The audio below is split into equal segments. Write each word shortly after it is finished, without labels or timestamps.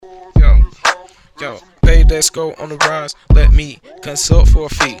Yo, pay that score on the rise. Let me consult for a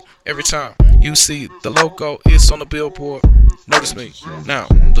fee. Every time you see the logo, it's on the billboard. Notice me. Now,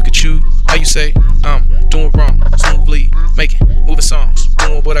 look at you. How you say I'm doing wrong? Smoothly making, moving songs,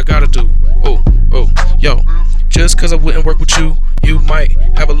 doing what I gotta do. Oh, yo. Just cause I wouldn't work with you, you might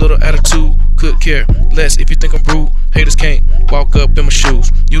have a little attitude. Could care less if you think I'm rude. Haters can't walk up in my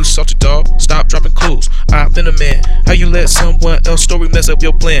shoes. You salty dog, stop dropping clues. I've been a man. How you let someone else's story mess up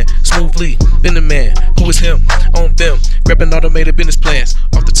your plan? Smoothly, been the man. Who is him? On them. Grabbing automated business plans.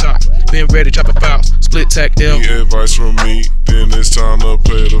 Off the top, being ready, dropping files. Split tack L. Need advice from me, then it's time to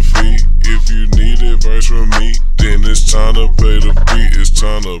pay the fee. If you need advice from me, then it's time to pay the fee. It's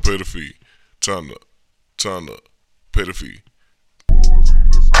time to pay the fee. Time to pay the fee.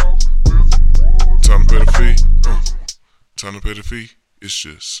 Time to pay the fee. Time to pay the fee. It's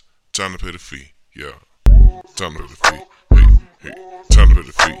just time to pay the fee. Yeah. Time to pay the fee. Hey. Time to pay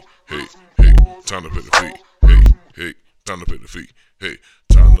the fee. Hey. Time to pay the fee. Hey. Time to pay the fee. Hey.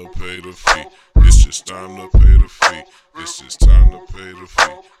 Time to pay the fee. It's just time to pay the fee. It's just time to pay the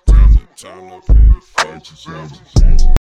fee. Time to pay the fee.